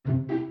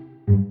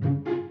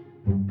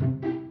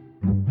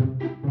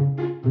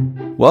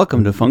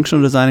Welcome to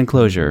Functional Design and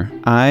Clojure.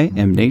 I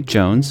am Nate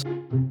Jones.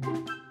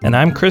 And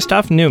I'm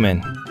Christoph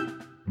Newman.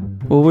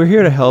 Well, we're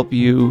here to help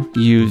you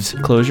use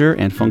Clojure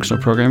and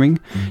functional programming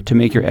to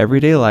make your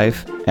everyday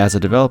life as a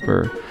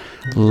developer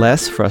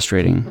less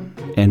frustrating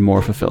and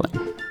more fulfilling.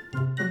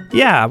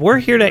 Yeah, we're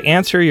here to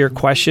answer your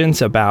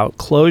questions about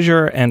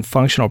Clojure and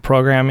functional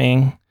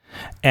programming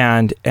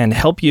and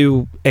help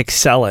you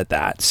excel at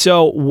that.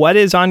 So what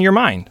is on your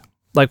mind?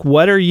 Like,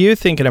 what are you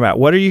thinking about?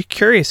 What are you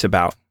curious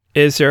about?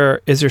 Is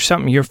there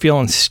something you're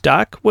feeling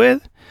stuck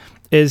with?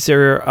 Is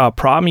there a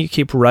problem you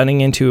keep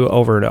running into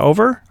over and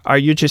over? Are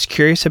you just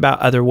curious about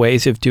other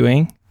ways of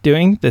doing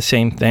the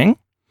same thing?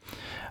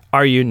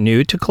 Are you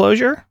new to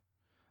Clojure?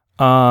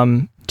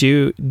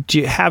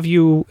 Have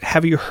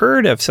you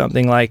heard of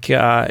something like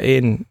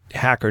in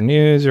Hacker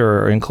News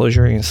or in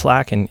Clojure and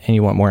Slack, and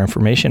you want more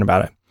information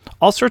about it?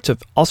 All sorts of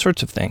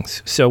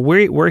things. So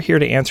we're here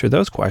to answer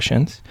those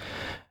questions.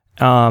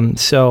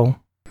 So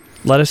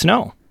let us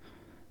know.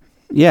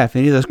 Yeah, if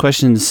any of those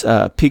questions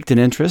piqued an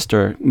interest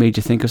or made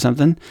you think of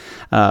something,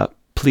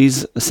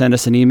 please send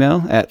us an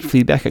email at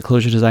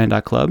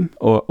feedback@clojuredesign.club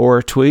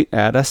or tweet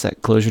at us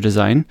at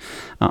clojuredesign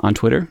on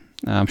Twitter.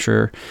 I'm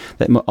sure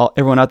that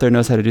everyone out there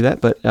knows how to do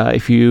that, but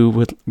if you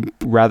would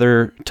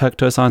rather talk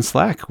to us on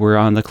Slack, we're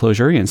on the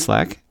Clojurian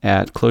Slack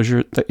at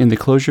Clojure in the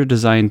Clojure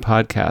Design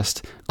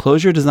podcast,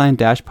 Clojure Design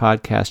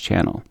 -podcast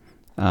channel.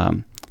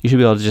 You should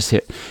be able to just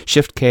hit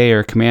Shift K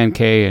or Command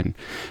K and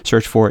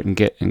search for it and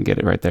get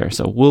it right there.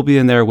 So we'll be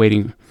in there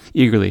waiting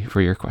eagerly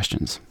for your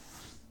questions.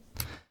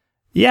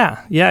 Yeah.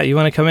 You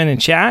want to come in and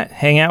chat,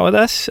 hang out with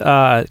us?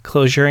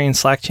 Clojurian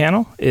Slack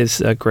channel is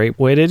a great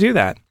way to do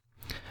that.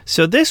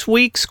 So this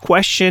week's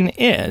question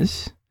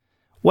is,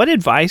 what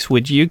advice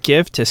would you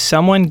give to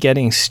someone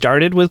getting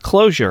started with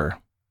Clojure?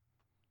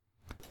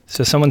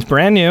 So someone's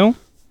brand new.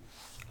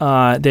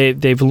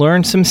 They've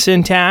learned some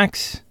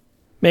syntax.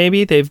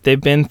 Maybe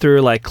they've been through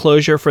like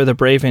Clojure for the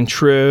Brave and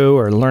True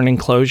or Learning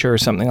Clojure or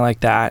something like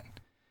that,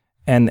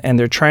 and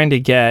they're trying to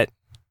get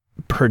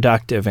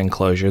productive in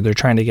Clojure. They're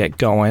trying to get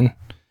going,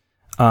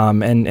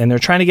 and they're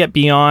trying to get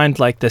beyond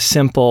like the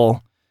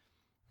simple,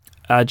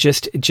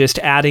 just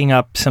adding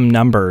up some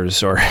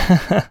numbers or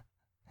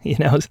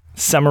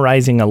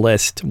summarizing a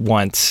list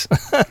once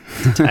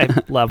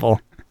type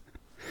level.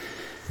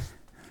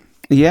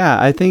 Yeah,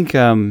 I think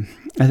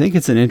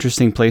it's an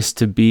interesting place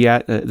to be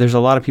at. There's a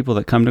lot of people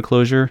that come to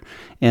Clojure,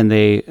 and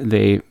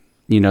they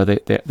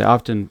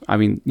often,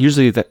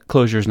 usually that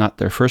Clojure is not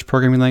their first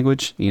programming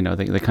language.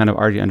 They kind of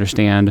already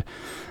understand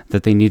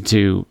that they need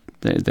to.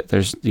 That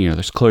there's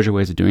Clojure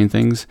ways of doing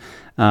things.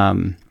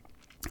 I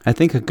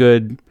think a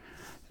good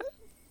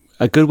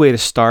way to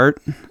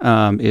start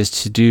is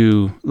to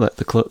do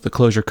the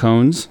Clojure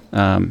cones.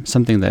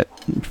 Something that's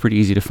pretty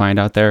easy to find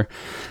out there.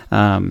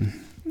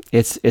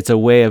 It's a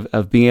way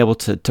of being able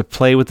to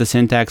play with the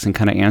syntax and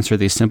kind of answer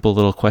these simple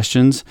little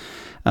questions,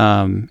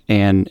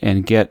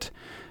 and get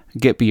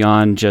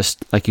beyond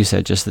just, like you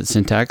said, just the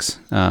syntax.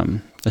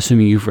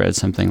 Assuming you've read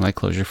something like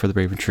Clojure for the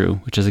Brave and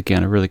True, which is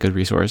again a really good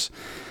resource.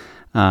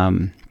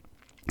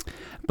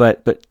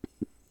 But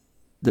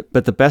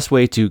the best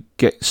way to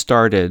get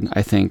started,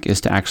 I think,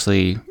 is to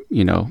actually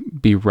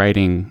be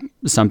writing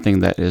something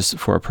that is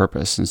for a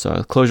purpose. And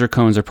so Clojure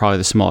cones are probably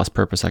the smallest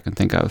purpose I can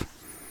think of.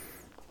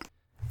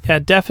 Yeah,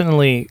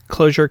 definitely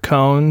Clojure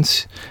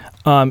cones.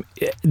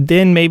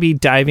 Then maybe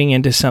diving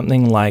into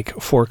something like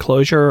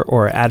foreclosure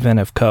or advent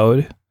of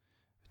code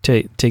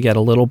to get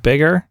a little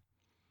bigger.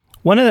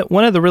 One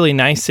of the really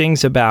nice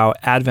things about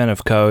advent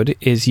of code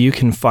is you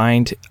can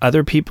find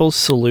other people's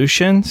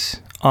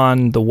solutions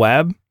on the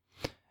web.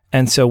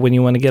 And so when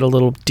you want to get a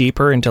little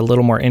deeper into a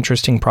little more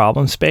interesting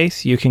problem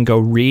space, you can go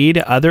read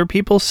other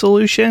people's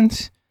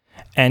solutions,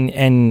 and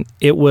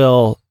it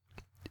will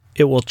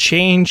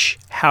change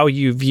how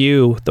you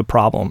view the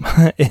problem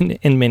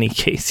in many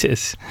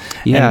cases.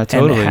 Yeah,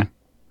 totally.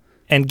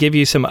 And give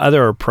you some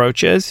other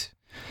approaches,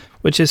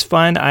 which is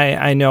fun.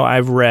 I know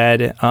I've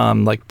read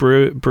like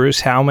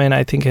Bruce Howman,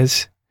 I think,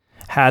 has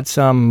had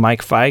some.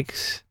 Mike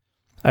Fikes,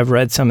 I've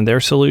read some of their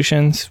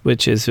solutions,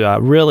 which is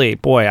really,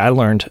 boy, I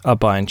learned a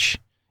bunch.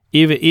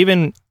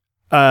 Even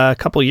a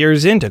couple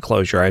years into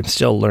Clojure, I've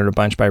still learned a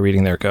bunch by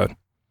reading their code.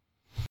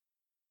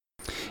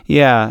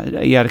 Yeah.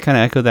 To kind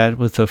of echo that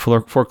with the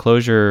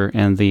foreclosure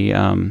and the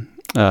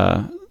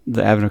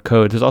advent of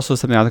code, there's also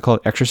something out there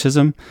called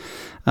exorcism.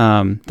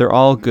 They're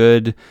all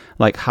good,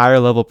 like higher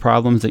level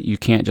problems that you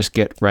can't just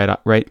get right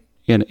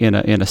in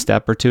a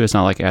step or two. It's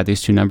not like add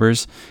these two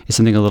numbers. It's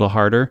something a little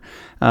harder.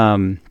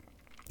 And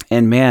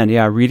man,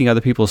 yeah, reading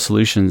other people's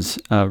solutions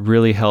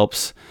really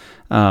helps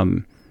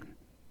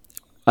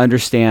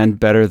understand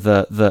better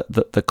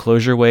the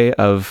Clojure way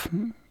of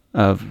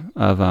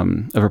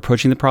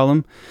approaching the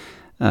problem.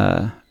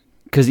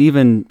 Because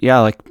even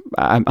like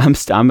I'm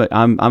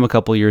a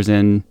couple years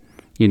in,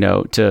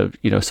 to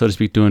so to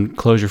speak, doing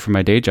Clojure for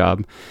my day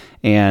job,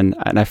 and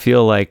I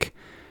feel like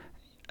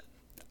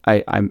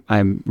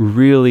I'm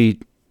really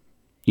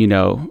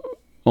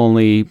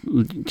only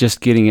just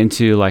getting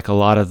into like a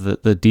lot of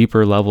the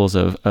deeper levels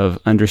of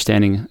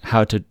understanding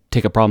how to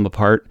take a problem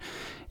apart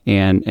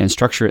and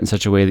structure it in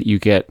such a way that you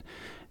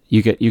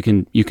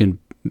can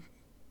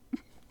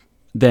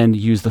then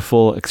use the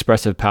full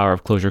expressive power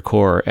of Clojure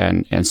Core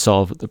and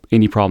solve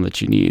any problem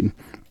that you need.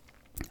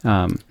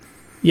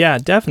 Yeah,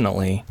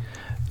 definitely.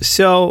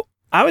 So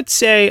I would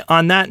say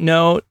on that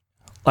note,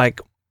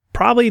 like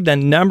probably the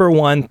number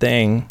one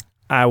thing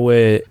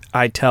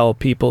I tell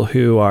people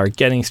who are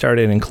getting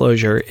started in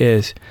Clojure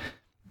is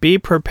be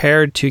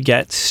prepared to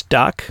get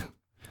stuck.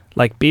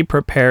 Like be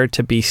prepared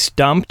to be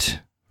stumped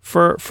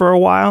for a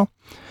while,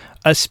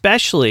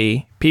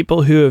 especially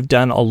people who have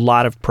done a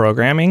lot of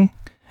programming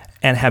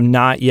and have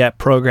not yet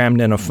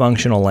programmed in a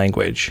functional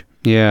language.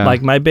 Yeah.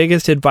 Like my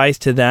biggest advice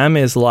to them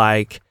is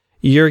like,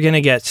 you're going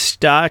to get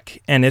stuck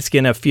and it's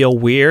going to feel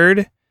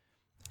weird.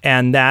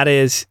 And that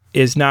is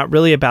not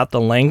really about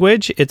the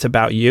language. It's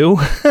about you.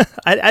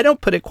 I don't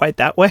put it quite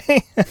that way.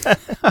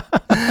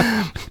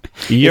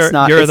 You're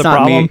the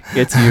problem. Me,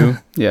 it's you.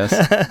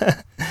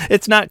 Yes.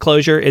 It's not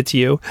Clojure, it's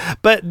you.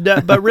 But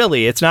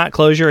really, it's not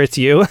Clojure, it's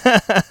you.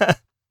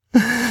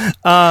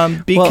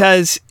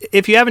 Because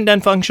if you haven't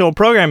done functional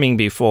programming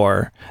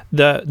before,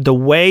 the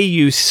way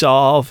you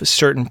solve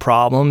certain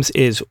problems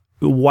is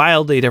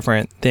wildly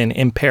different than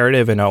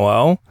imperative and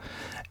OO.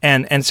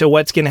 And so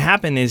what's going to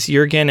happen is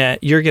you're going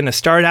to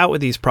start out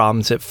with these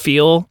problems that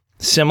feel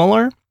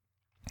similar,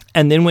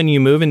 and then when you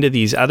move into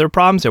these other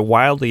problems that are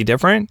wildly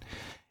different,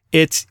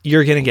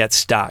 you're going to get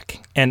stuck,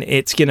 and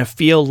it's going to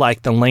feel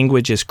like the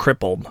language is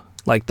crippled,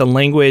 like the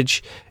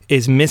language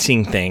is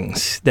missing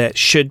things that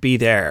should be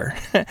there,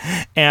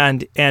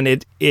 and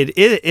it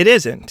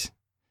isn't.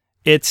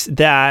 It's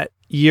that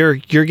you're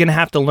going to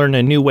have to learn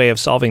a new way of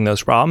solving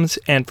those problems.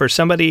 And for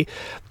somebody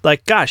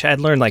like, gosh, I'd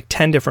learned like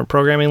 10 different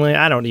programming languages.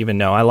 I don't even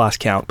know. I lost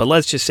count. But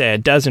let's just say a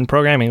dozen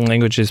programming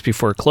languages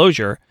before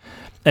Clojure.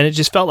 And it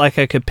just felt like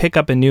I could pick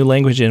up a new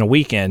language in a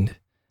weekend.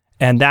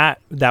 And that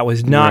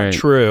was not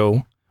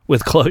true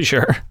with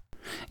Clojure.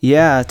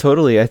 Yeah,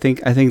 totally. I think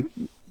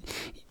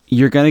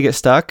you're going to get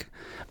stuck,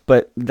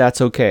 but that's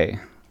okay.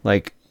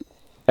 Like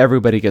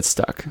everybody gets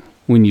stuck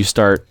when you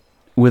start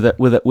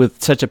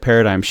with such a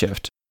paradigm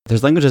shift.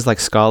 There's languages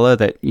like Scala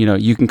that,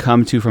 you can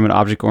come to from an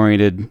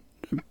object-oriented,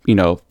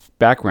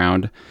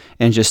 background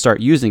and just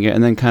start using it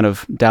and then kind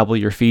of dabble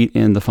your feet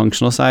in the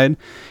functional side.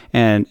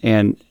 And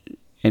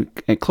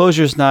Clojure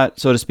is not,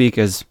 so to speak,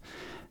 as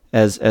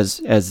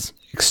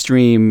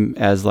extreme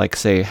as like,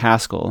 say,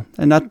 Haskell.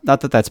 And not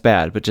that that's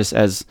bad, but just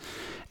as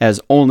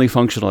only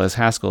functional as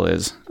Haskell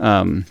is.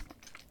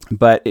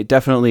 But it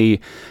definitely,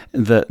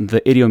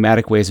 the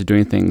idiomatic ways of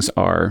doing things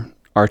are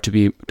to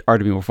be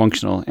more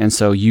functional, and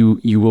so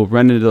you will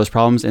run into those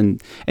problems,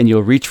 and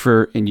you'll reach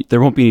for, and there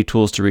won't be any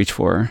tools to reach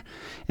for,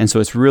 and so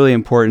it's really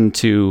important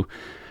to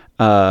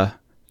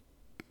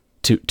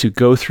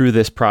go through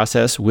this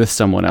process with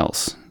someone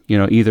else,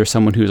 either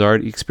someone who's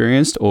already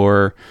experienced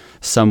or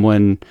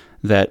someone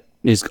that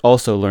is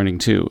also learning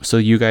too. So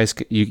you guys,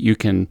 you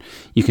can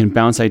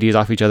bounce ideas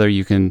off each other.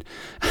 You can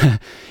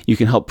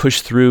help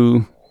push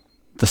through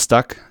the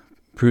stuck.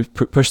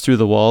 Push through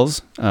the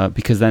walls,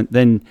 because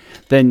then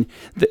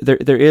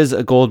there is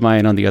a gold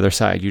mine on the other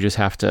side. You just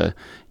have to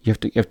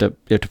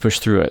push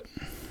through it.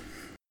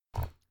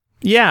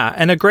 Yeah,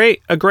 and a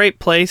great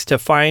place to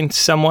find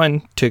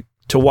someone to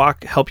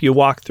help you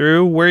walk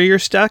through where you're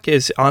stuck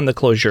is on the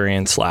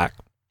Clojurian Slack.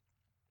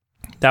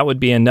 That would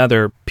be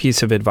another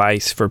piece of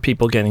advice for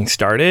people getting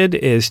started: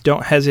 is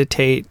don't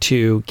hesitate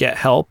to get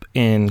help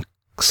in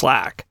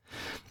Slack.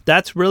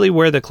 That's really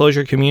where the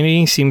Clojure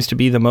community seems to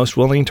be the most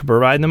willing to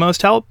provide the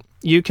most help.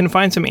 You can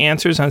find some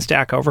answers on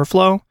Stack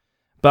Overflow,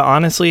 but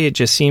honestly, it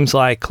just seems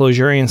like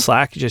Clojurian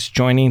Slack just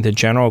joining the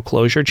general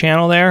Clojure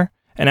channel there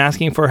and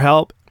asking for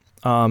help.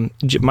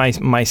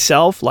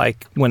 Myself,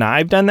 like when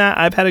I've done that,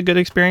 I've had a good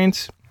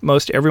experience.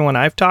 Most everyone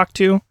I've talked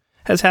to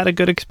has had a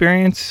good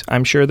experience.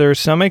 I'm sure there's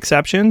some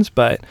exceptions,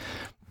 but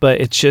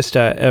it's just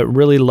a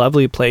really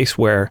lovely place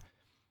where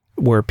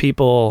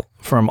people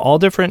from all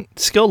different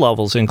skill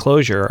levels in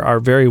Clojure are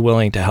very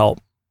willing to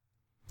help.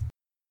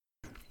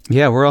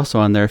 Yeah, we're also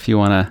on there if you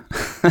want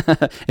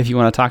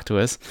to talk to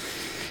us.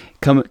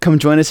 Come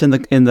join us in the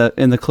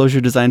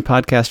Clojure Design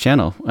Podcast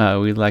channel.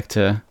 We'd like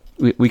to.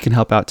 We can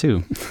help out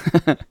too.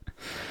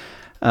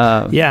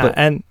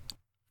 And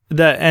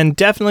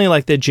definitely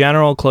like the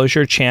general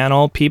Clojure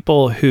channel,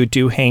 people who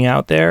do hang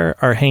out there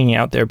are hanging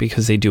out there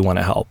because they do want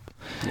to help.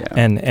 Yeah.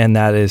 And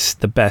that is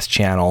the best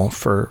channel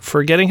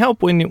for getting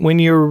help when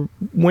you're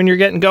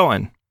getting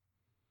going.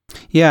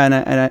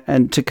 Yeah,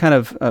 and to kind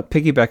of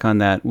piggyback on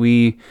that,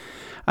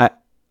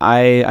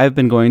 I've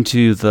been going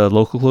to the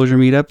local Clojure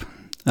meetup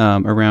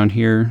around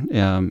here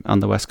on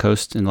the West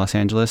Coast in Los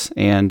Angeles,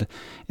 and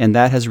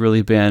that has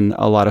really been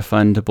a lot of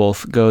fun to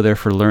both go there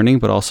for learning,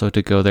 but also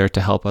to go there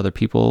to help other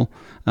people.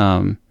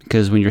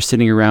 Because when you're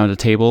sitting around a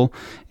table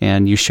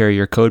and you share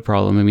your code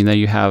problem, I mean, then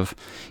you have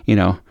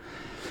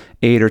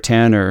 8 or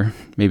 10 or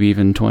maybe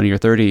even 20 or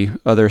 30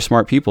 other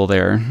smart people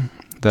there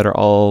that are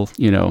all,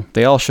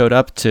 they all showed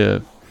up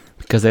to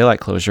because they like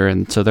Clojure,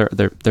 and so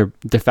they're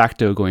de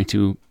facto going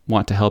to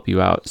want to help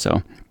you out.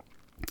 So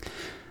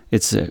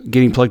it's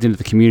getting plugged into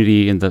the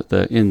community in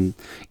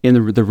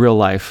the real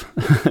life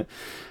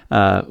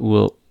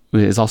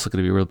is also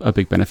going to be a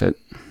big benefit.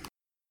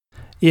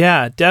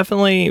 Yeah,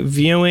 definitely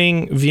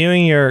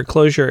viewing your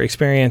Clojure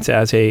experience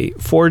as a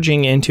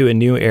forging into a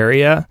new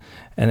area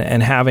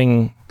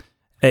and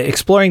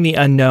exploring the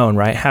unknown,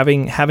 right?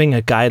 Having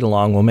a guide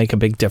along will make a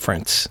big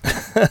difference.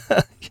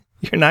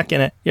 You're not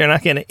gonna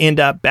end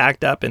up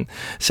backed up in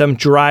some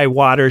dry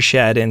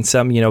watershed in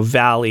some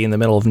valley in the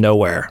middle of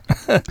nowhere.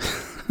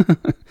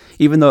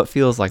 Even though it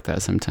feels like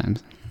that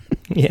sometimes.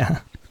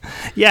 Yeah.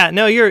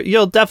 No,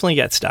 you'll definitely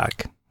get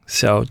stuck.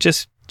 So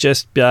just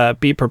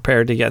be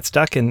prepared to get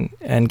stuck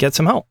and get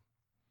some help.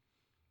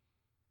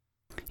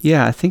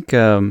 Yeah, I think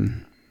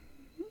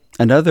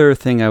another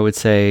thing I would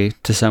say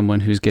to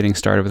someone who's getting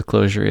started with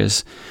Clojure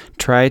is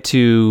try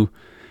to,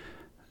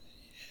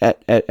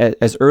 at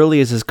as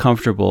early as is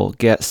comfortable,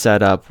 get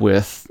set up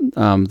with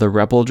the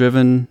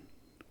REPL-driven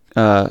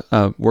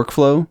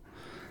workflow,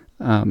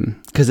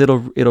 because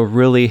it'll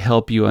really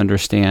help you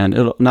understand.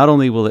 Not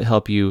only will it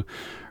help you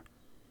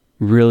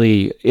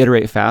really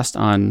iterate fast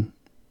on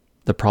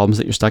the problems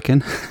that you're stuck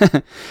in,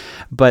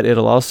 but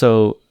it'll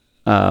also,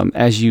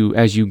 as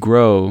you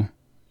grow,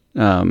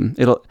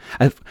 you'll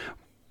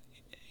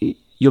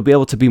be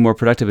able to be more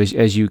productive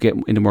as you get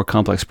into more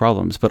complex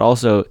problems, but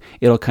also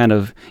it'll kind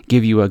of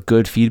give you a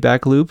good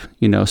feedback loop,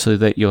 so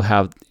that you'll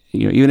have,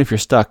 even if you're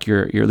stuck,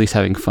 you're at least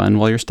having fun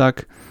while you're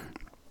stuck.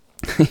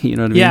 You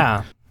know what I mean?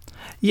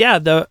 Yeah.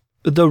 The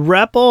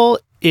REPL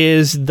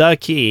is the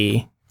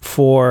key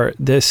for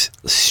this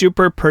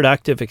super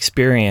productive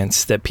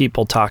experience that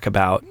people talk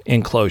about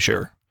in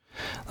Clojure.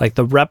 Like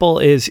the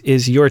REPL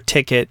is your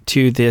ticket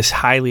to this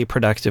highly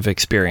productive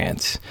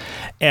experience.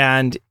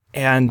 And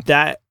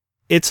that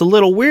it's a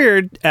little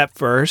weird at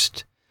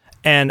first.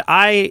 And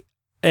I,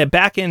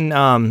 back in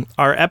our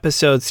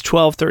episodes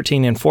 12,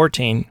 13, and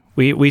 14,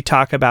 we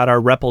talk about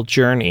our REPL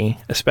journey,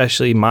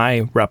 especially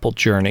my REPL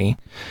journey,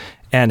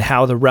 and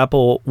how the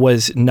REPL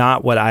was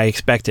not what I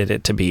expected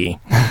it to be.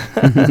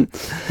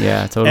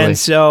 Yeah, totally. And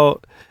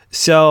so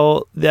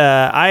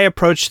I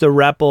approached the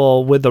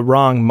REPL with the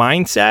wrong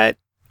mindset,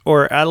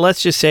 or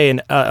let's just say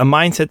a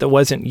mindset that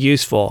wasn't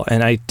useful,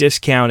 and I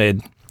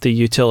discounted the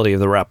utility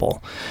of the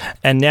REPL.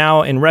 And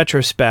now in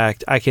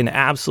retrospect, I can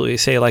absolutely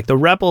say like the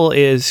REPL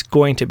is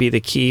going to be the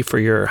key for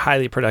your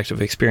highly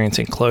productive experience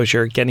in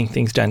Clojure, getting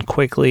things done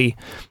quickly,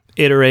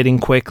 iterating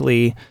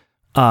quickly,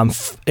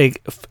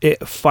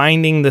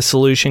 finding the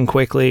solution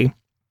quickly.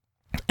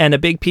 And a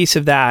big piece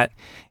of that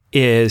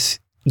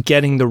is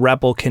getting the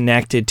REPL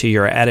connected to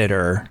your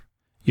editor,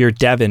 your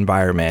dev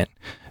environment,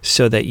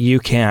 so that you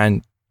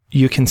can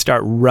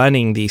start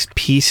running these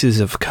pieces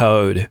of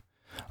code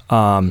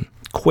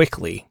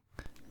quickly.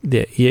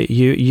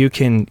 You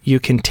can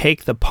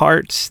take the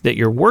parts that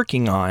you're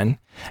working on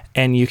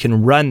and you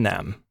can run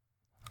them,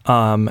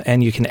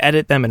 and you can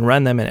edit them and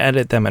run them and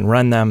edit them and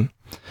run them,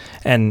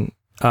 and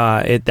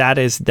that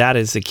is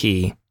the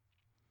key.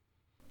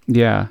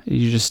 Yeah,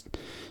 you just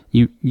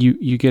you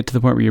get to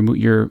the point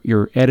where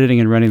you're editing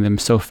and running them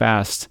so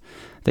fast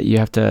that you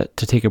have to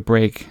take a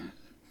break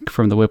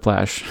from the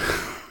whiplash.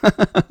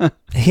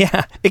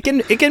 Yeah, it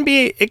can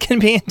be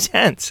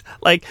intense.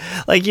 Like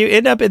you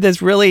end up in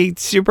this really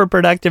super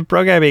productive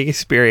programming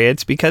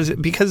experience because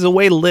the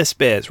way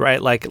Lisp is,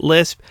 right? Like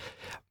Lisp,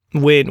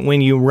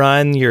 when you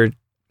run your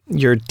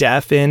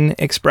def-in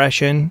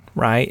expression,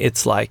 right?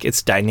 It's like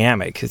it's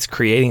dynamic. It's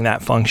creating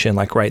that function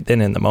like right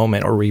then in the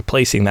moment, or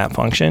replacing that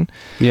function.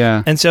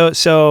 Yeah. And so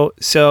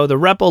the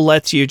REPL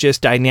lets you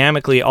just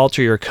dynamically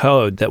alter your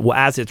code that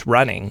as it's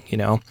running,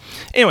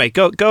 Anyway,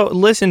 go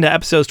listen to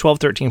episodes 12,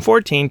 13,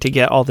 14 to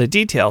get all the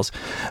details.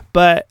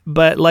 But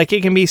like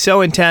it can be so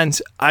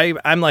intense.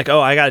 I'm like,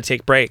 oh, I got to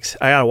take breaks.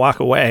 I got to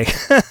walk away.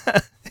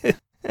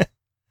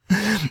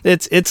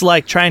 It's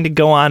like trying to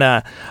go on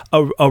a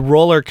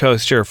roller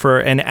coaster for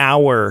an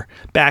hour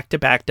back to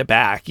back to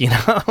back,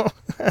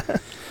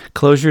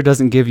 Clojure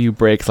doesn't give you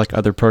breaks like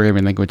other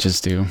programming languages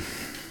do.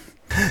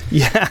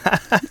 Yeah.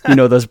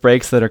 Those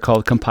breaks that are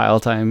called compile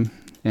time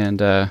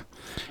and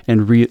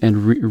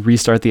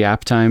restart the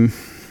app time.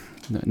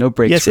 No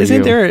breaks. Yes, for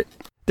isn't you.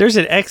 There's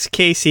an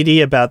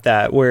XKCD about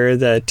that where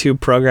the two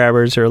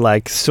programmers are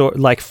like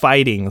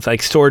fighting, it's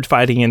like sword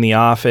fighting in the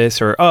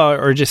office,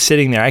 or just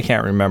sitting there. I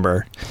can't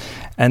remember.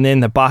 And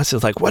then the boss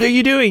is like, "What are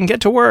you doing? Get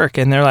to work."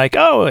 And they're like,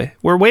 "Oh,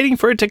 we're waiting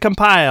for it to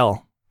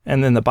compile."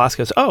 And then the boss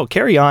goes, "Oh,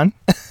 carry on."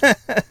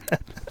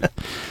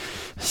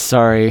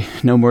 Sorry,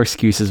 no more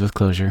excuses with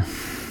Clojure.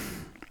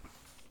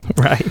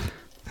 Right.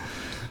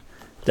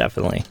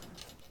 Definitely.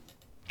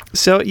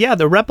 So yeah,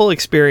 the REPL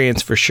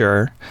experience for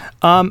sure.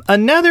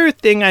 Another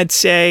thing I'd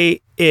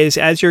say is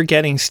as you're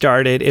getting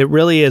started, it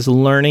really is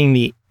learning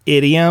the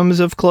idioms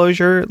of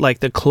Clojure, like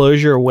the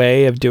Clojure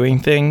way of doing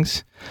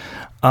things.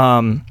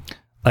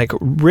 Like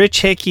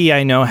Rich Hickey,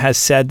 I know, has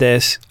said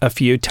this a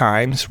few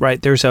times, right?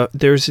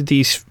 There's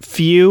these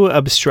few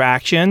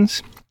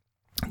abstractions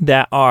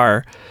that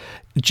are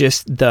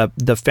just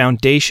the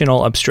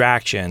foundational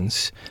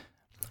abstractions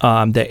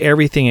that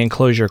everything in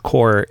Clojure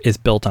core is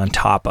built on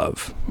top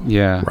of.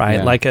 Yeah.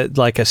 Right. Yeah.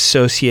 Like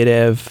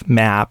associative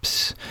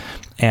maps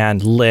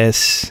and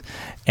lists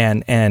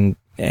and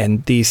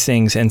these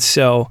things. And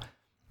so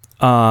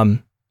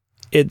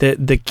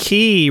the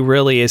key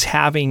really is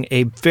having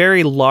a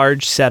very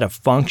large set of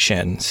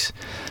functions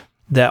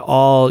that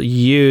all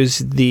use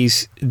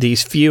these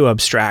few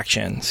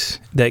abstractions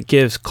that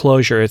gives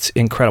Clojure its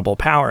incredible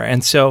power.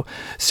 And so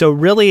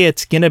really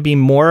it's going to be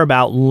more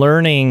about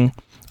learning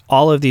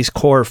all of these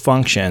core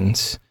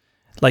functions.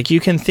 Like you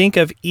can think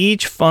of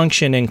each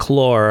function in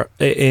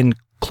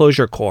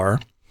Clojure core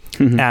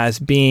as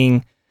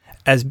being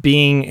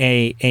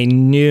a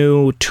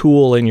new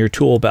tool in your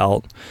tool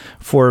belt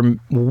for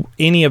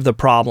any of the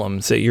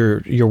problems that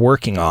you're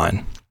working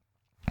on.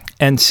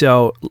 And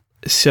so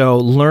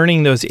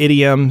learning those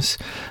idioms,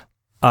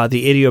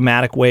 the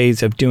idiomatic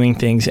ways of doing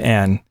things,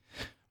 and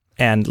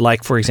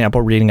like, for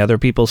example, reading other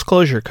people's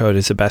Clojure code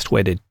is the best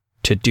way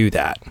to do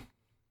that.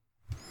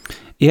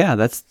 Yeah,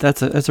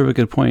 that's a really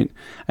good point.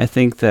 I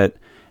think that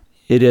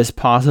it is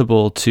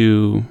possible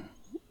to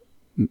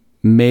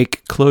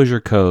make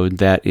Clojure code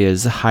that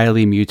is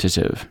highly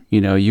mutative.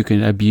 You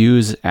can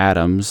abuse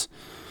atoms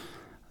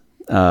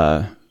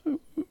to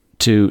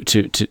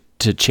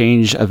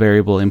change a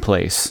variable in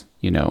place.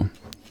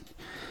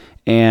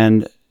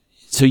 And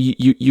so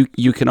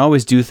you can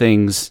always do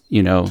things,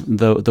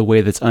 the way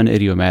that's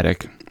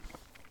unidiomatic.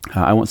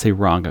 I won't say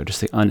wrong. I would just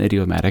say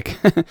unidiomatic.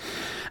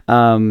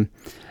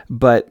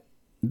 But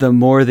the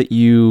more that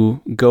you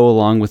go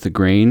along with the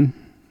grain,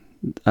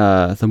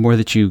 the more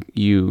that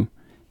you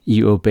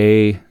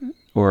obey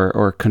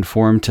or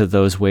conform to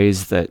those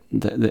ways that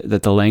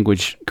the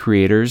language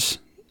creators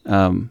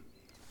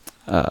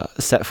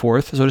set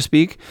forth, so to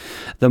speak,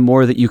 the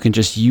more that you can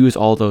just use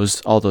all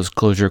those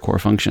Clojure core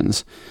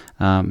functions.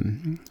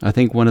 I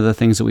think one of the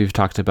things that we've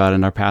talked about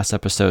in our past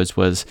episodes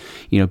was,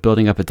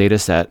 building up a data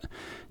set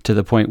to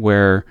the point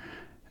where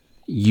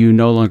you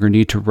no longer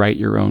need to write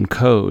your own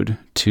code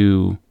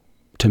to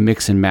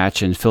mix and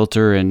match and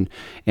filter and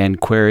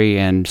query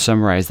and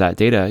summarize that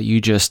data.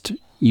 You just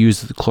use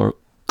the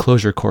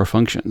Clojure core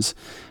functions.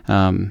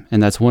 And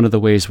that's one of the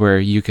ways where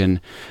you can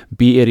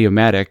be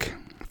idiomatic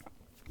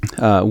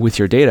with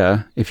your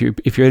data. If you're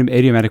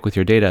idiomatic with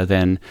your data,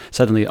 then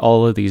suddenly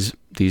all of these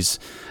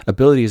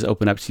abilities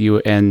open up to you,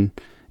 and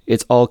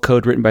it's all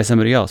code written by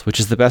somebody else, which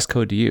is the best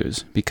code to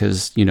use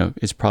because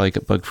it's probably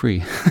bug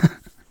free.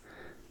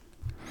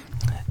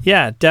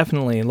 Yeah,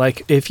 definitely.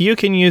 Like if you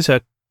can use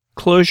a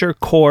Clojure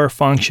core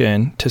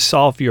function to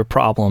solve your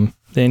problem,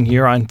 then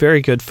you're on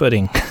very good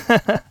footing.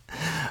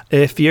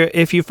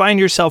 If you find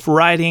yourself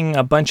writing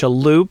a bunch of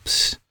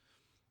loops,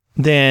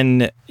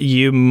 then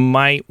you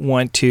might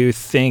want to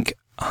think,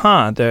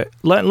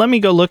 let me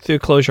go look through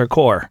Clojure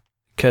core,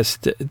 because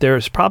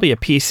there's probably a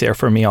piece there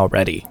for me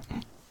already.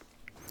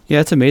 Yeah,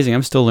 it's amazing.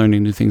 I'm still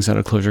learning new things out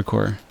of Clojure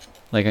core.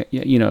 Like,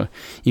 you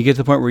get to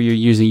the point where you're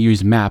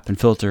use map and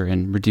filter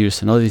and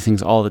reduce and all these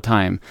things all the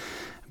time.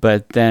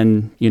 But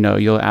then,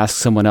 you'll ask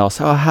someone else,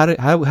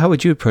 how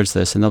would you approach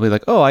this? And they'll be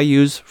like, I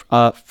use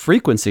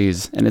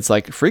frequencies. And it's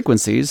like,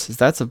 frequencies?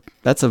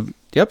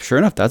 Yep, sure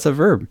enough, that's a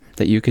verb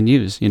that you can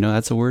use.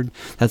 That's a word,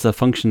 that's a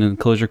function in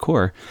Clojure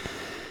core.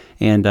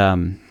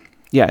 And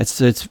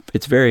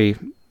it's very,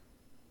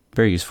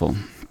 very useful.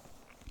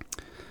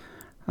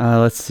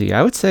 Let's see.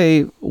 I would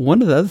say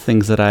one of the other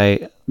things that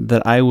I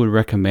would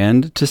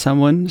recommend to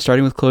someone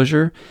starting with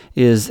Clojure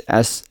is,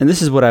 and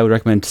this is what I would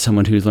recommend to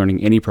someone who's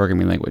learning any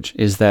programming language,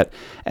 is that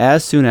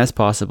as soon as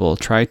possible,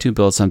 try to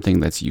build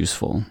something that's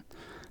useful.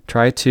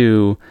 Try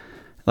to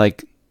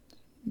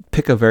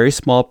pick a very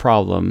small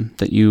problem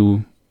that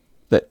you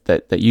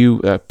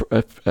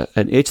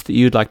an itch that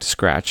you'd like to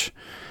scratch,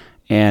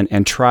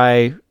 and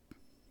try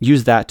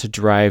use that to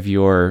drive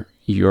your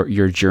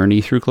journey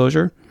through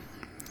Clojure.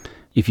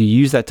 If you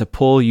use that to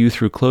pull you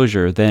through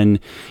Clojure, then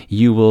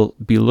you will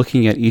be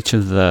looking at each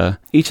of the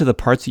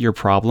parts of your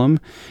problem.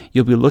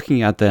 You'll be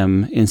looking at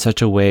them in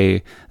such a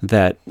way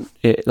that,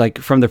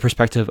 from the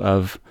perspective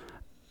of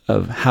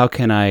how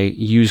can I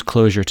use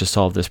Clojure to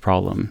solve this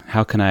problem?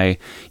 How can I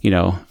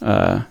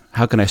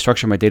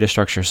structure my data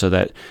structure so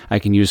that I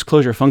can use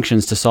Clojure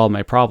functions to solve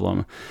my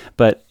problem?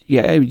 But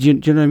yeah, do you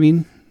know what I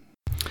mean?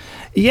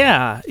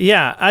 Yeah.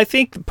 I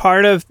think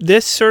part of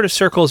this sort of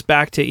circles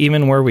back to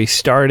even where we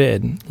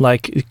started,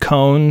 like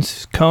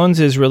cones. Cones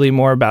is really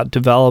more about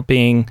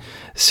developing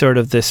sort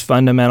of this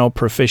fundamental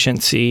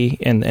proficiency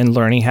in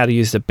learning how to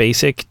use the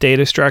basic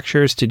data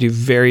structures to do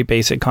very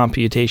basic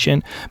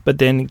computation, but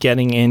then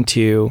getting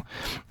into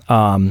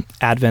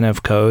advent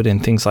of code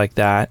and things like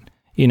that.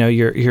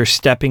 You're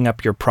stepping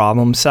up your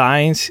problem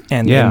size,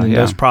 and then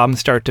those problems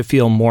start to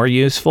feel more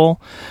useful.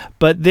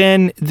 But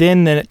then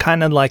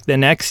kind of like the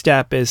next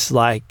step is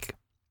like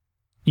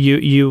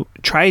you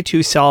try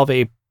to solve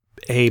a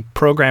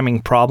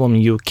programming problem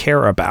you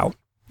care about.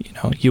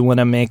 You want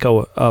to make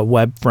a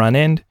web front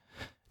end,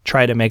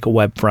 try to make a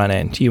web front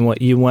end. You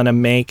want to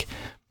make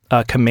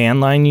a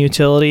command line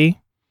utility,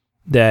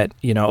 that,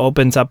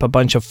 opens up a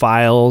bunch of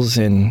files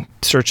and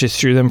searches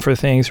through them for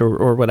things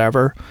or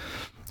whatever,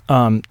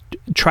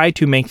 try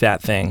to make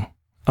that thing.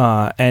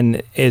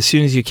 And as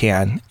soon as you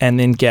can, and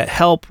then get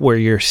help where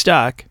you're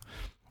stuck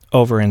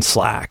over in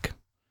Slack,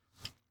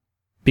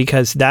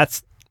 because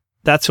that's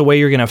the way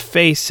you're going to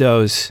face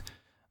those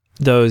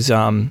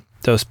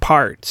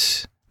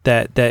parts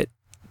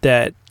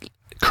that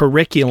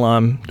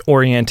curriculum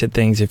oriented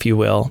things, if you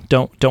will,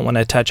 don't want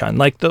to touch on,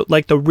 like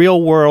the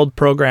real world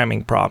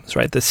programming problems,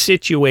 right? The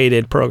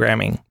situated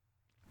programming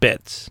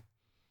bits.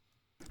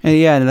 And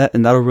yeah,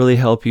 and that'll really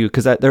help you,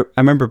 because I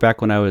remember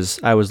back when I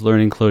was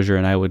learning Clojure,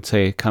 and I would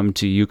say, come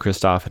to you,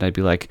 Christoph, and I'd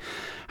be like,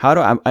 how do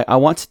I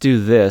want to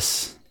do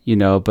this,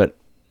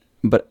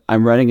 but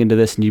I'm running into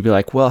this, and you'd be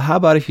like, well, how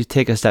about if you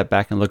take a step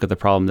back and look at the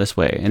problem this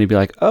way? And you'd be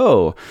like,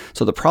 oh,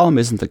 so the problem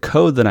isn't the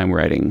code that I'm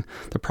writing.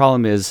 The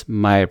problem is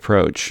my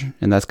approach.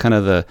 And that's kind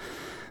of the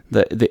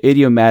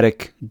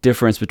idiomatic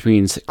difference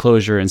between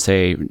Clojure and,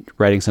 say,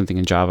 writing something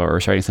in Java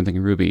or writing something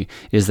in Ruby,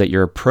 is that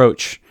your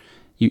approach,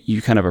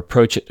 you kind of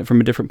approach it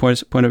from a different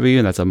point of view,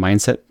 and that's a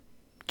mindset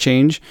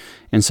change.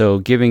 And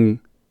so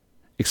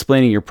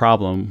explaining your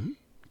problem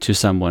to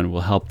someone will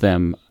help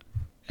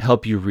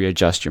you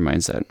readjust your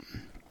mindset.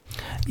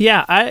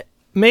 Yeah,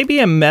 maybe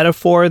a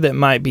metaphor that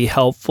might be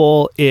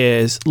helpful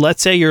is,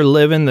 let's say you're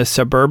living the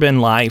suburban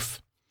life.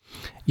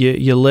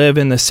 You live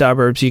in the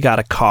suburbs, you got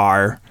a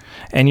car,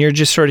 and you're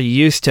just sort of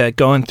used to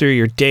going through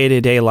your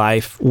day-to-day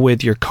life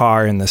with your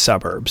car in the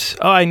suburbs.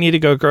 Oh, I need to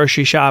go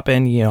grocery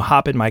shopping,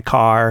 hop in my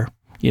car,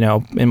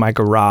 in my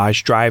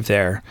garage, drive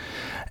there.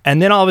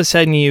 And then all of a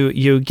sudden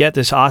you get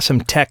this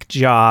awesome tech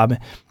job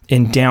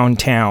in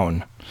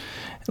downtown.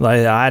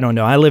 Like, I don't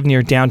know, I live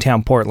near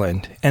downtown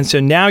Portland. And so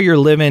now you're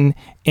living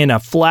in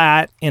a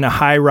flat, in a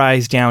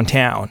high-rise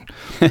downtown.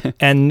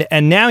 and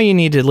now you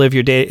need to live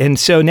your day. And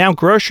so now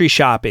grocery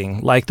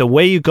shopping, like the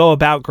way you go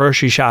about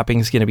grocery shopping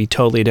is going to be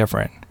totally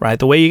different, right?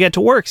 The way you get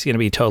to work is going to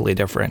be totally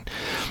different.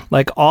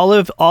 Like all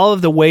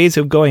of the ways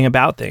of going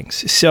about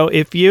things. So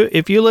if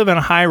you live in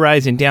a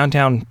high-rise in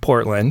downtown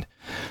Portland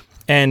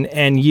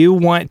and you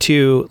want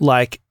to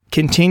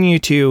continue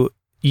to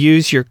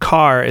use your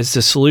car as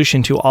the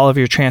solution to all of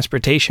your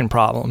transportation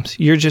problems,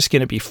 you're just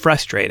going to be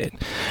frustrated.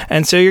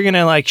 And so you're going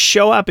to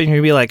show up and you're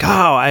going to be like, oh,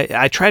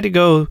 I tried to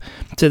go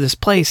to this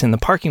place and the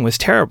parking was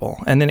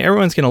terrible. And then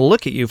everyone's going to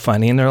look at you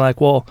funny and they're like,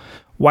 well,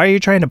 why are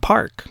you trying to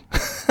park?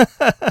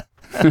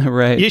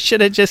 Right. You should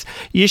have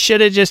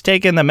just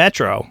taken the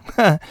metro.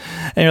 And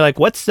you're like,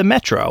 what's the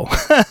metro?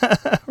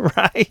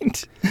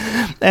 Right.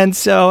 And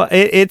so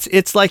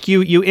it's like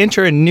you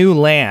enter a new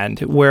land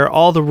where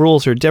all the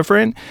rules are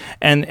different,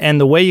 and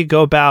the way you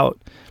go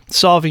about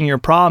solving your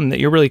problem that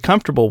you're really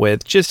comfortable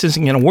with just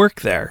isn't going to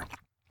work there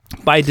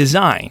by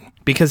design,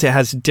 because it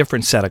has a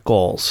different set of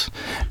goals.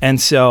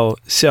 And so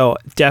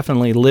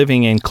definitely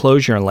living in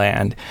Clojure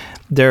land,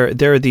 there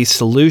are these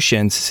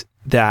solutions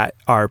that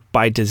are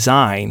by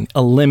design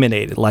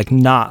eliminated,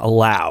 not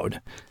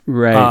allowed,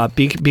 right?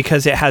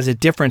 Because it has a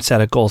different set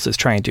of goals it's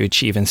trying to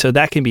achieve, and so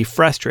that can be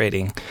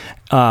frustrating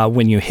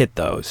when you hit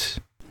those.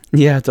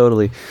 Yeah,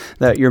 totally.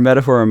 That your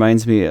metaphor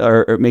reminds me,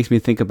 or it makes me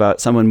think about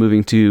someone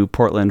moving to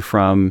Portland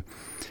from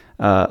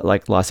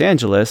Los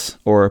Angeles,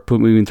 or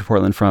moving to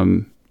Portland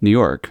from New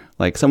York.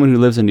 Like someone who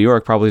lives in New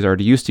York probably is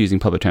already used to using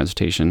public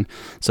transportation,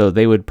 so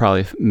they would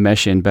probably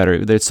mesh in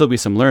better. There'd still be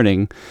some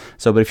learning.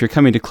 So, but if you're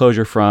coming to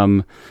Clojure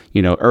from,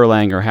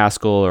 Erlang or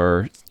Haskell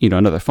or,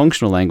 another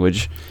functional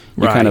language,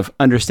 you kind of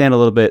understand a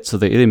little bit, so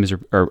the idioms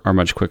are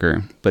much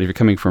quicker. But if you're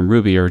coming from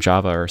Ruby or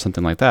Java or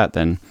something like that,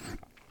 then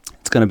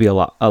it's going to be a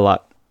lot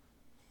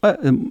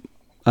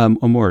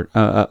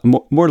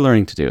more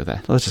learning to do with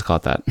that. Let's just call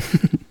it that.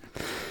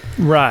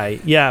 Right.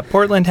 Yeah.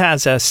 Portland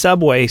has a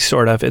subway,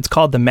 sort of. It's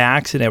called the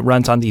Max, and it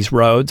runs on these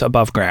roads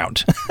above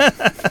ground.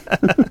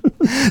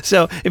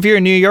 So if you're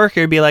a New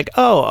Yorker, you'd be like,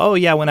 oh,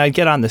 yeah, when I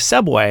get on the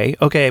subway,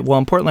 okay, well,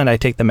 in Portland, I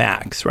take the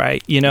Max,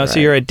 right? Right. So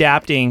you're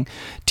adapting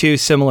to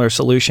similar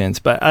solutions.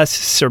 But us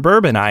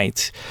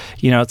suburbanites,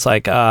 it's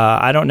like,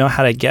 I don't know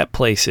how to get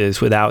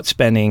places without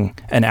spending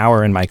an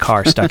hour in my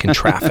car stuck in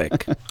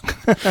traffic.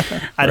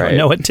 I don't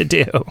know what to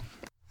do.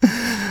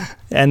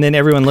 And then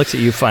everyone looks at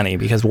you funny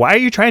because, why are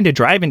you trying to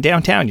drive in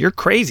downtown? You're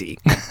crazy.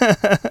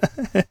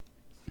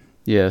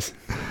 Yes.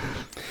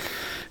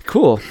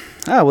 Cool.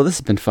 Well, this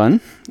has been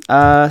fun.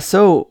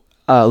 So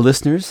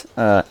listeners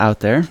out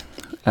there,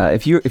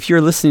 if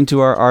you're listening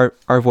to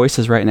our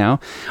voices right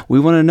now, we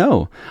want to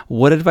know,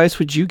 what advice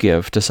would you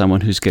give to someone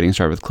who's getting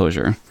started with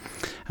Clojure?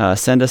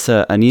 Send us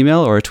an email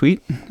or a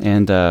tweet,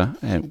 and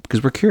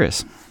because we're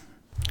curious.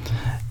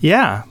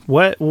 Yeah.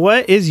 What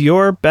is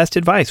your best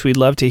advice? We'd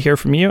love to hear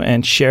from you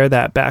and share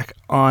that back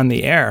on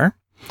the air.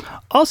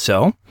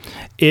 Also,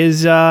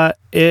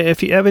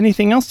 if you have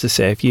anything else to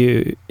say,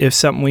 if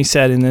something we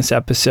said in this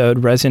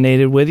episode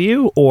resonated with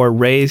you or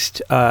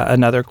raised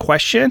another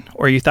question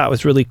or you thought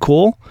was really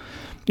cool,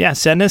 yeah,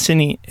 send us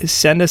an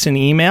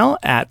email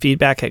at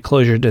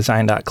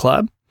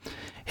feedback@clojuredesign.club.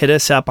 Hit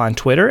us up on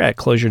Twitter at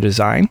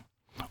 @clojuredesign,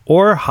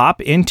 or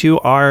hop into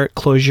our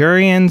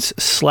Clojurians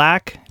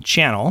Slack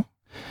channel,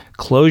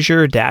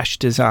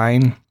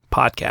 Clojure-Design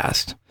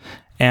Podcast,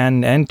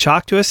 and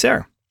talk to us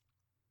there.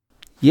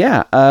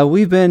 Yeah,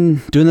 we've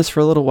been doing this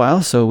for a little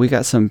while, so we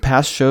got some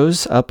past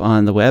shows up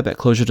on the web at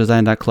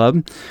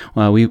clojuredesign.club.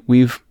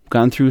 We've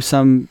gone through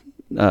some.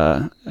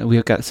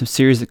 We've got some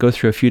series that go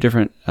through a few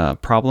different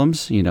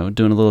problems. Doing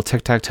a little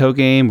tic-tac-toe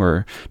game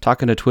or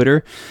talking to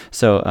Twitter.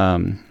 So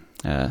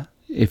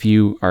if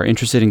you are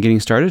interested in getting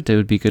started, it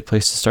would be a good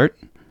place to start.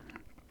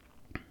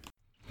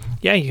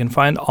 Yeah, you can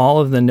find all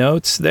of the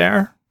notes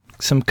there,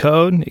 some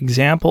code,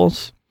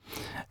 examples,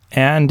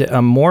 and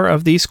more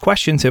of these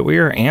questions that we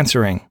are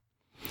answering.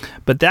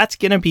 But that's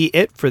going to be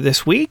it for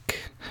this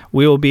week.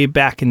 We will be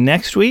back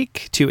next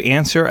week to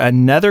answer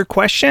another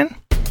question.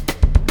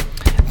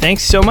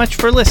 Thanks so much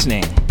for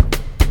listening.